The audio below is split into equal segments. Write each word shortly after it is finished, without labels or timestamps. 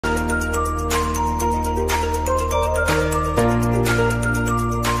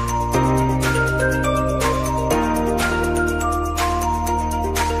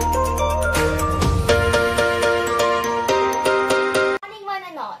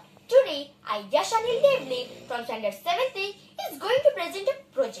Today, I, Yashanil Devle from Standard 7th is going to present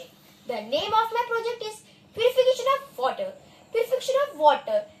a project. The name of my project is Purification of Water. Purification of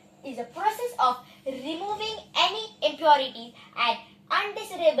water is a process of removing any impurities and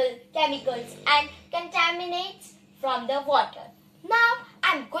undesirable chemicals and contaminants from the water. Now,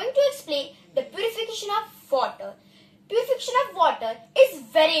 I am going to explain the purification of water. Purification of water is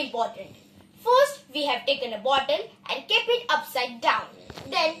very important. First, we have taken a bottle and kept it upside down.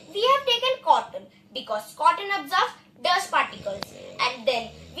 Then, we have taken cotton because cotton absorbs dust particles. And then,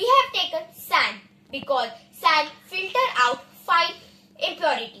 we have taken sand because sand filters out fine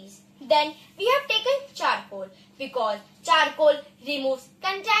impurities. Then, we have taken charcoal because charcoal removes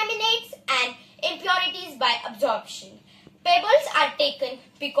contaminants and impurities by absorption. Pebbles are taken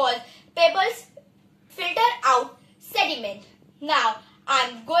because pebbles filter out sediment. Now,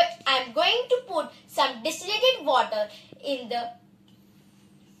 I'm going to put some distillated water in the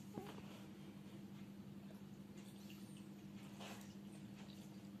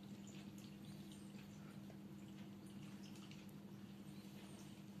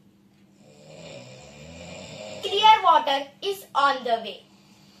clear water is on the way.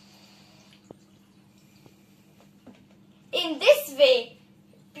 In this way,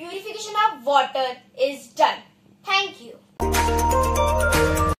 purification of water is done. Thank you.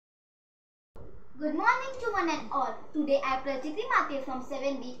 Good morning to one and all. Today I, Prajakri Mate from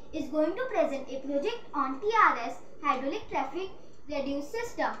 7B, is going to present a project on TRS, Hydraulic Traffic Reduce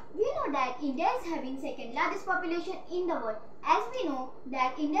System. We know that India is having second largest population in the world. As we know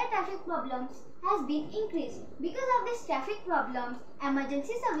that India traffic problems has been increased. Because of these traffic problems,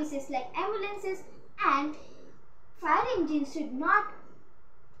 emergency services like ambulances and fire engines should not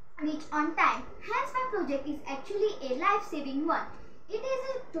reach on time. Hence my project is actually a life-saving one. It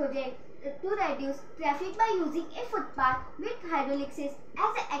is a project to reduce traffic by using a footpath with hydraulic system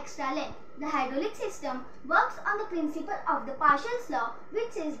as an extra lane. The hydraulic system works on the principle of the Parshall's law,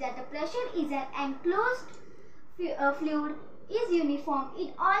 which says that the pressure is an enclosed fluid is uniform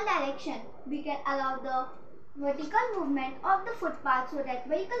in all directions. We can allow the vertical movement of the footpath so that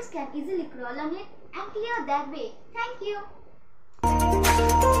vehicles can easily crawl on it and clear their way. Thank you.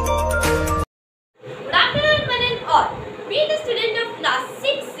 Good afternoon, one and all. We, the students of class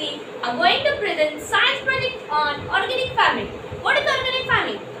 6C, are going to present science project on organic farming. What is organic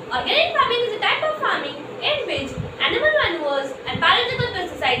farming? Organic farming is a type of farming in which animal manures and biological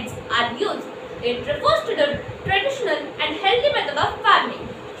pesticides are used. It refers to the traditional and healthy method of farming.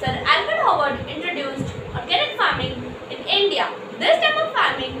 Sir Alfred Howard introduced organic farming in India. This type of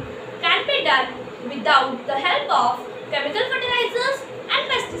farming can be done without the help of chemical fertilizers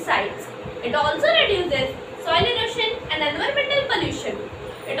and pesticides. It also reduces soil erosion and environmental pollution.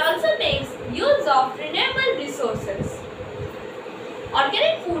 It also makes use of renewable resources.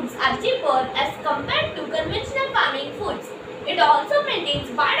 Organic foods are cheaper as compared to conventional farming foods. It also maintains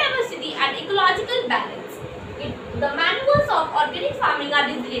biodiversity and ecological balance. The manures of organic farming are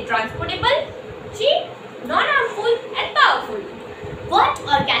easily transportable, cheap, non-harmful and powerful. What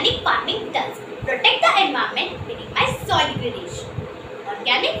organic farming does? Protect the environment, minimize soil degradation.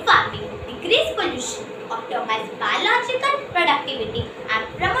 Organic farming decreases pollution, optimizes biological productivity and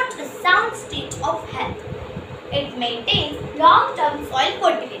promotes a sound state of health. It maintains long-term soil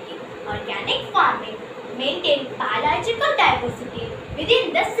fertility. Organic farming maintains biological diversity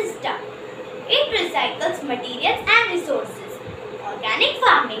within the system. It recycles materials and resources. Organic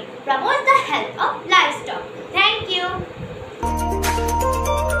farming promotes the health of livestock. Thank you.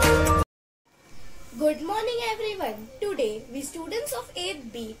 Good morning everyone. Today we students of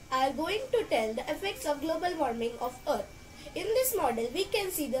 8B are going to tell the effects of global warming of Earth. In this model we can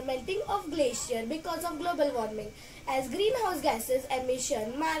see the melting of glacier because of global warming. As greenhouse gases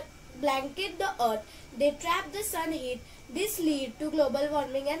emission blanket the Earth, they trap the sun heat. This leads to global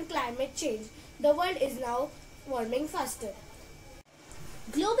warming and climate change. The world is now warming faster.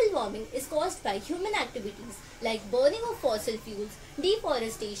 Global warming is caused by human activities like burning of fossil fuels,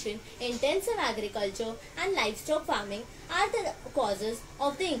 deforestation, intensive agriculture and livestock farming are the causes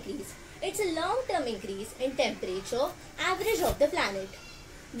of the increase. It's a long-term increase in temperature average of the planet.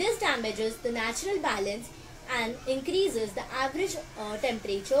 This damages the natural balance and increases the average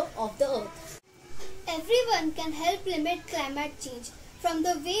temperature of the Earth. Everyone can help limit climate change. From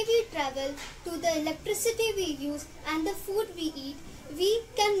the way we travel to the electricity we use and the food we eat, we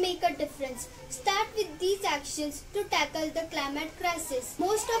can make a difference. Start with these actions to tackle the climate crisis.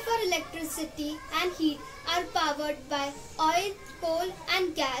 Most of our electricity and heat are powered by oil, coal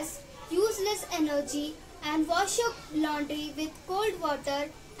and gas. Use less energy and wash your laundry with cold water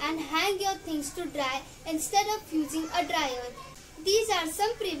and hang your things to dry instead of using a dryer. These are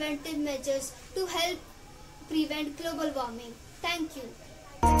some preventive measures to help prevent global warming. Thank you.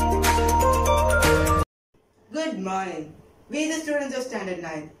 Good morning. We, the students of Standard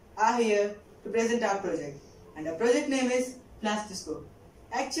 9, are here to present our project. And our project name is Plastoscope.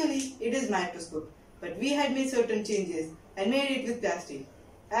 Actually, it is microscope, but we had made certain changes and made it with plastic.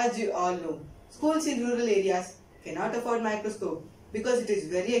 As you all know, schools in rural areas cannot afford microscope because it is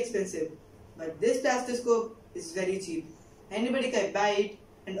very expensive. But this plastoscope is very cheap. Anybody can buy it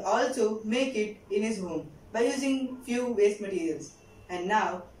and also make it in his home by using few waste materials. And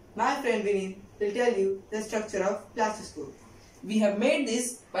now, my friend Vinny will tell you the structure of plastoscope. We have made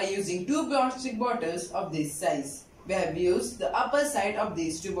this by using two plastic bottles of this size. We have used the upper side of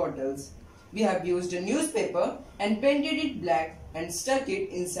these two bottles. We have used a newspaper and painted it black and stuck it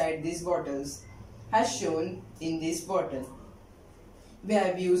inside these bottles, as shown in this bottle. We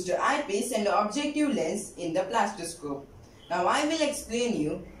have used an eyepiece and an objective lens in the plastoscope. Now I will explain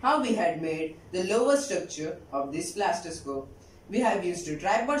you how we had made the lower structure of this plastoscope. We have used a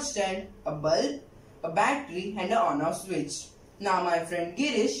tripod stand, a bulb, a battery and an on-off switch. Now my friend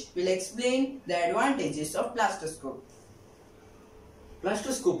Girish will explain the advantages of plastoscope.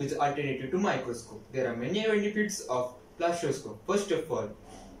 Plastoscope is alternative to microscope. There are many benefits of plastoscope. First of all,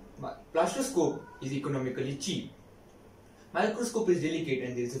 plastoscope is economically cheap. Microscope is delicate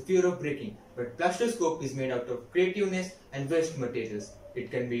and there is a fear of breaking, but plastoscope is made out of creativeness and waste materials. It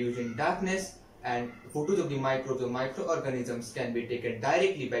can be used in darkness, and photos of the microbes or microorganisms can be taken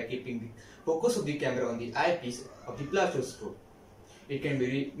directly by keeping the focus of the camera on the eyepiece of the plastoscope. It can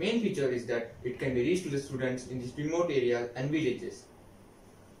be main feature is that it can be reached to the students in these remote areas and villages.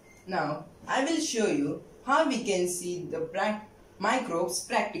 Now I will show you how we can see the microbes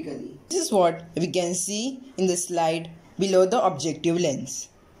practically. This is what we can see in the slide below the objective lens.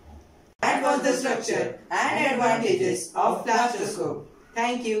 That was the structure and advantages of plastoscope.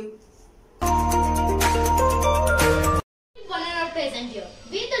 Thank you. One and all present here.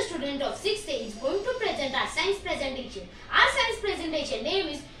 We, the student of 6th A, is going to present our science presentation. Our science presentation name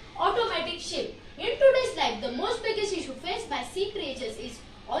is Automatic Ship. In today's life, the most biggest issue faced by sea creatures is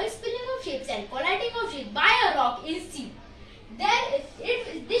oil spilling of ships and colliding of ships by a rock in sea.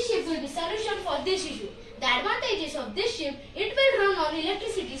 This ship will be solution for this issue. The advantages of this ship, it will run on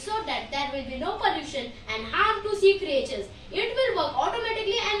electricity so that there will be no pollution and harm to sea creatures. It will work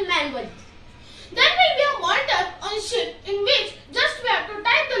automatically and manually. There will be a monitor on ship in which just we have to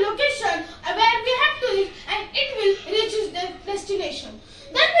type the location where we have to reach and it will reach the destination.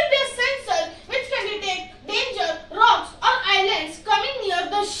 There will be a sensor which can detect danger, rocks or islands coming near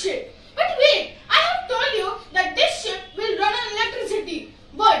the ship.